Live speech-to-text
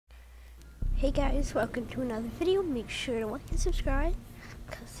Hey guys, welcome to another video. Make sure to like and subscribe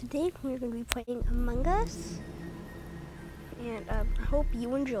because today we're going to be playing Among Us, and I hope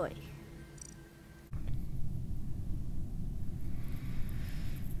you enjoy.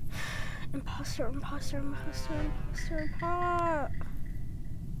 Imposter.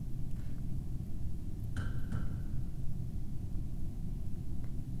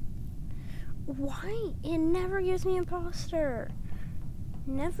 Why? It never gives me imposter.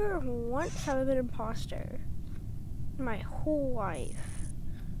 Never once have I been imposter in my whole life.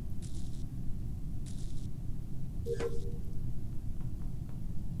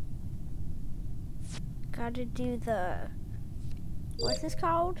 Gotta do the, what's this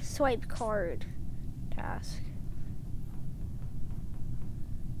called? Swipe card task.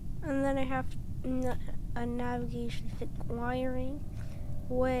 And then I have a navigation fit wiring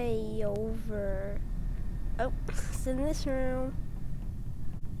way over. Oh, it's in this room.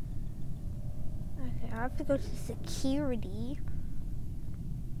 Okay, I have to go to security.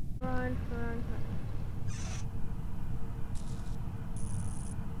 Run.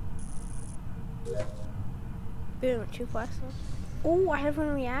 Boom, 2 flashes. Oh, I have one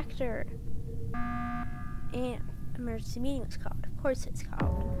reactor. And emergency meeting was called. Of course it's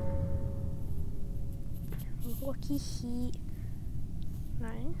called. Lucky heat.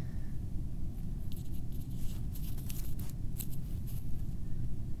 Nice.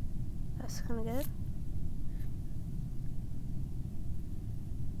 That's kinda good.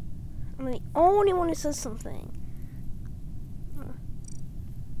 I'm the only one who says something.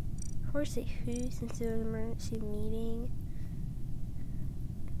 Of course they who since it was an emergency meeting.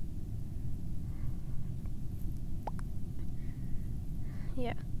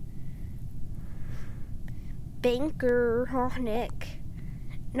 Yeah. Banker, Nick.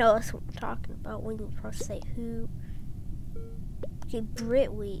 No, that's what I'm talking about when you first say who. Okay,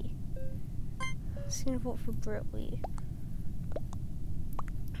 Britley. I'm just gonna vote for Britley.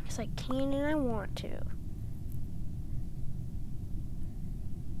 Because I can and I want to.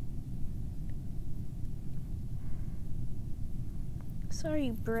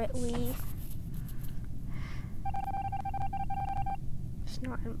 Sorry, Britley. It's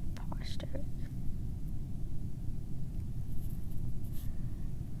not an imposter.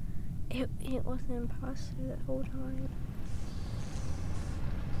 It was an imposter that whole time.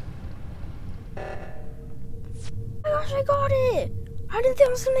 Oh my gosh, I got it! I didn't think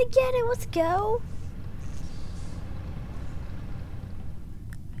I was gonna get it. Let's go.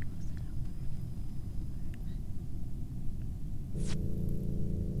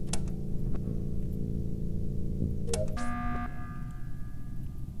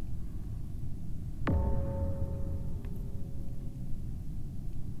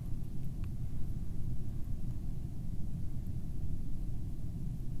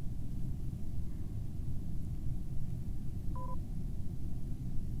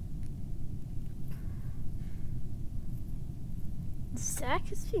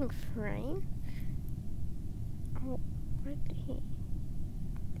 Zach is being framed? Oh, what did he?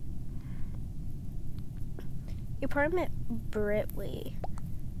 You probably meant Britley.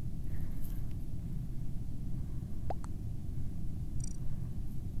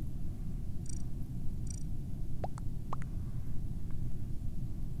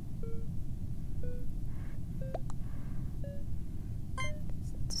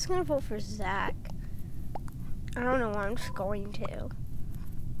 Just gonna vote for Zach. I don't know why, I'm just going to.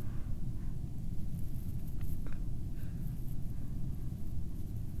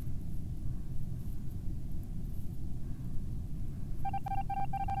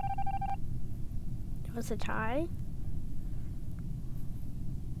 It was a tie.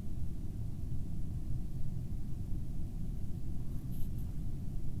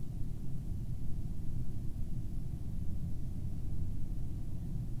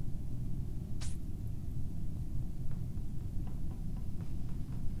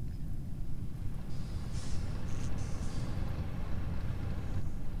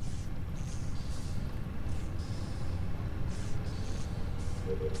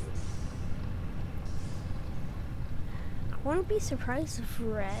 I wouldn't be surprised if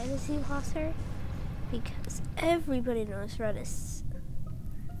Red is the imposter, because everybody knows Red is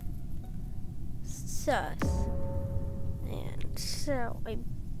sus. And so I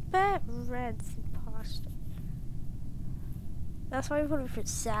bet Red's the imposter. That's why I voted for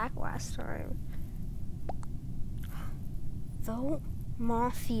Zach last time. Vote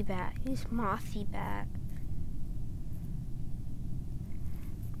Mothy Bat. Who's Mothy Bat?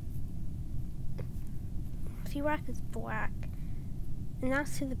 T-Rock is black. And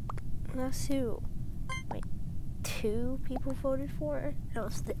that's who 2 people voted for. That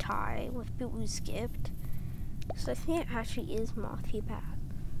was the tie with people who skipped. So I think it actually is Mothie Pat.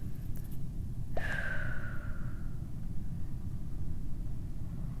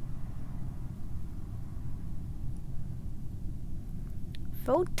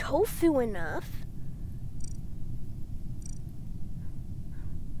 Vote Tofu enough.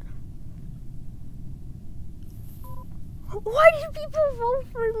 Why do people vote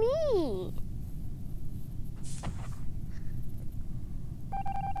for me?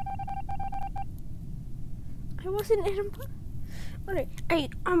 I wasn't in a...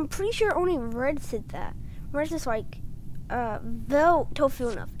 I'm pretty sure only Red said that. Red's just like, vote Tofu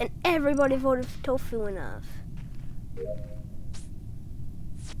enough. And everybody voted for Tofu enough.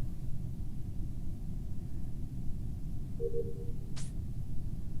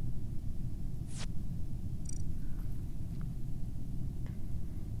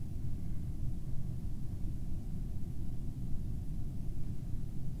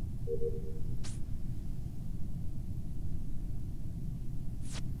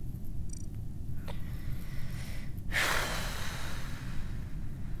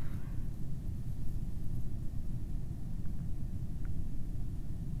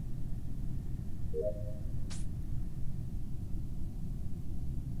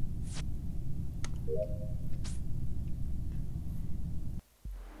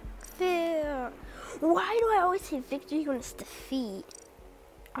 Fair. Why do I always say victory when it's defeat?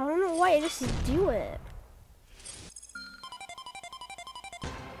 I don't know why, I just do it.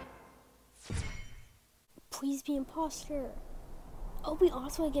 Please be imposter. Oh, we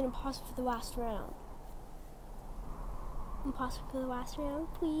also get imposter for the last round. Imposter for the last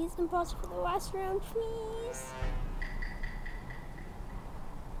round, please. Imposter for the last round, please.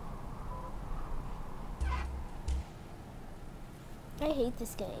 I hate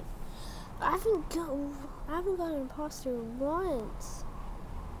this game. I haven't got an imposter once.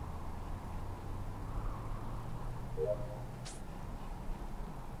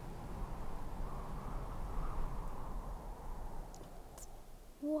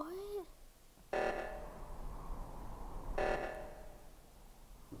 What?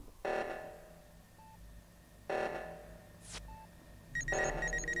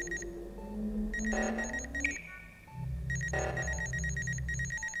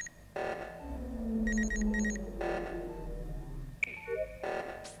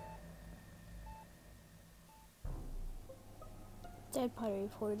 Dead Potty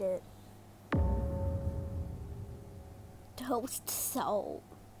reported it. Toast Soul.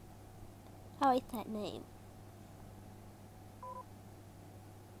 I like that name.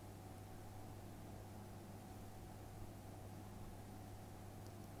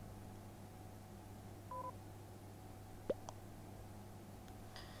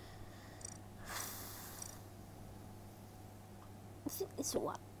 So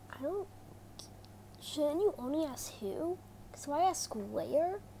what? I don't. Shouldn't you only ask who? Because why ask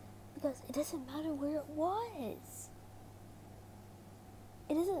where? Because it doesn't matter where it was.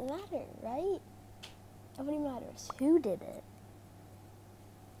 It doesn't matter, right? It only matters who did it.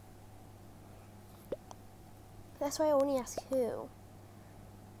 That's why I only ask who.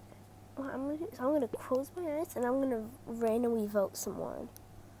 What I'm gonna do is I'm gonna close my eyes and I'm gonna randomly vote someone.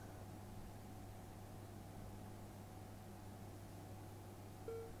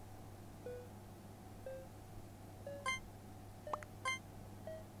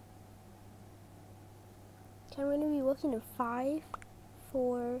 Okay, I'm gonna be looking at 5,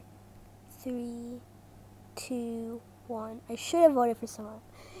 4, 3, 2, 1. I should have voted for someone.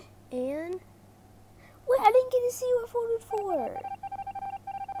 And wait, I didn't get to see who I voted for.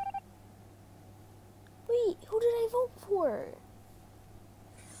 Wait, who did I vote for?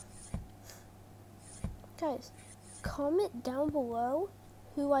 Guys, comment down below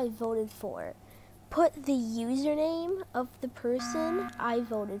who I voted for. Put the username of the person I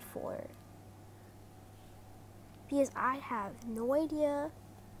voted for. Because I have no idea,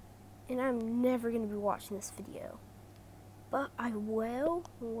 and I'm never going to be watching this video. But I will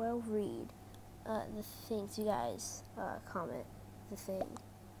read the things you guys comment.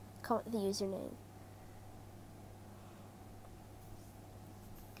 Comment the username.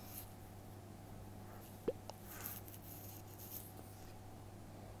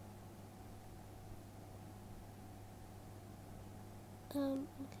 Okay,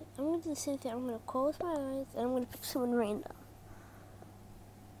 I'm going to do the same thing. I'm going to close my eyes and I'm going to pick someone random.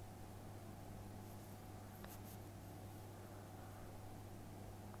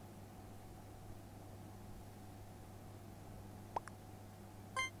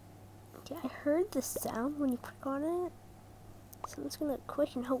 Okay, I heard the sound when you click on it. So I'm just going to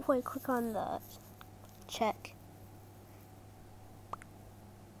click and hopefully click on the check.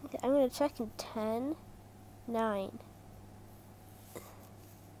 I'm gonna check in 10, 9.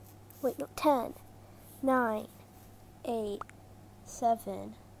 Wait, no, 10, 9, 8,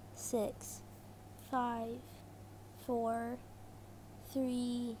 7, 6, 5, 4,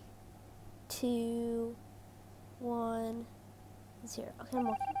 3, 2, 1, 0. Okay, I'm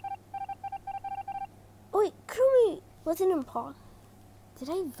looking. Oh wait, Kumi wasn't impossible. Did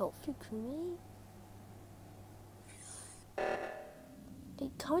I vote for Kumi?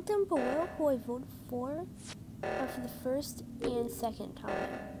 Comment down below who I voted for the first and second time.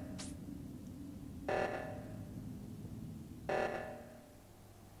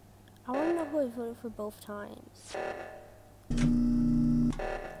 I want to know who I voted for both times.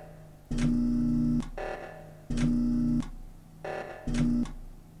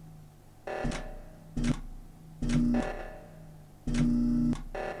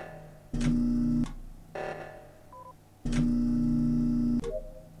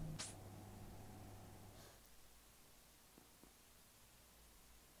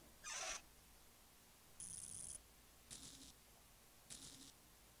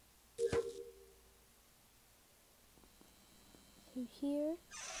 So here,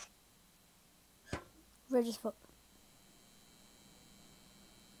 register vote.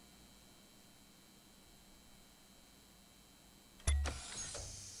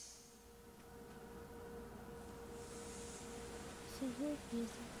 So here,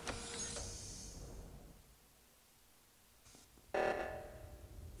 music.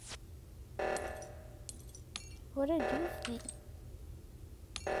 What did I do with these?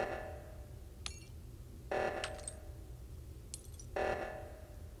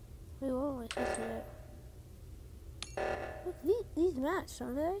 Wait, what am I supposed to do? Look, these match,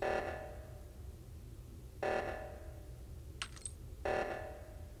 don't they?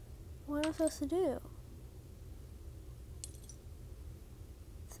 What am I supposed to do?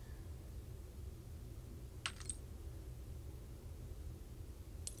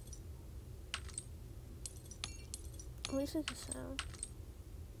 At least it's a sound.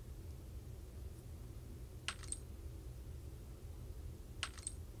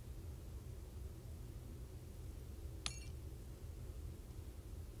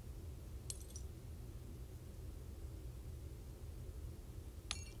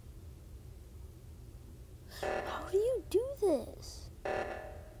 How do you do this?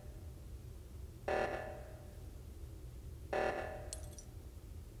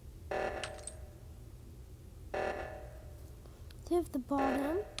 They have the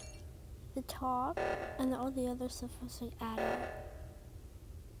bottom, the top, and all the other stuff was like added.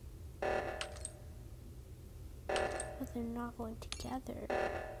 But they're not going together.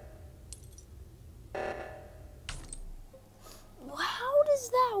 How does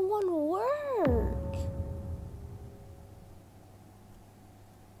that one work?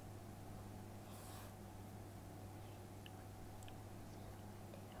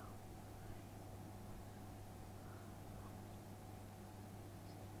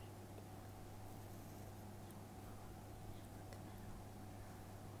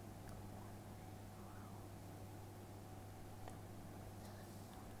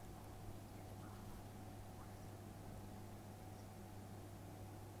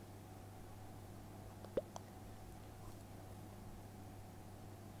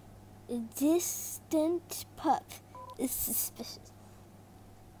 A distant pup is suspicious.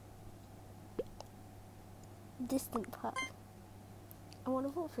 Distant pup. I want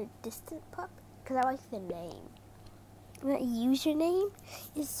to vote for distant pup because I like the name. That username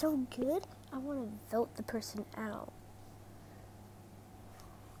is so good. I want to vote the person out.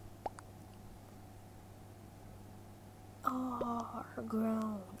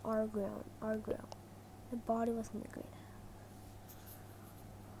 Argrown. The body wasn't that great.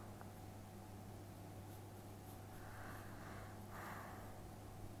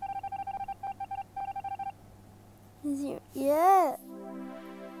 Yeah.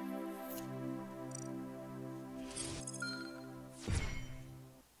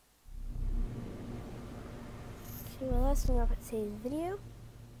 Okay, well, that's enough for today's video.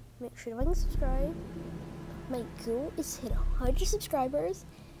 Make sure to like and subscribe. My goal is to hit 100 subscribers,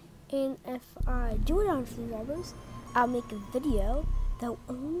 and if I do it on 100 subscribers, I'll make a video that will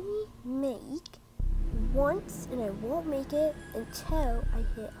only make once, and I won't make it until I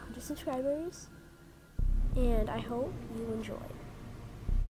hit 100 subscribers. And I hope you enjoy.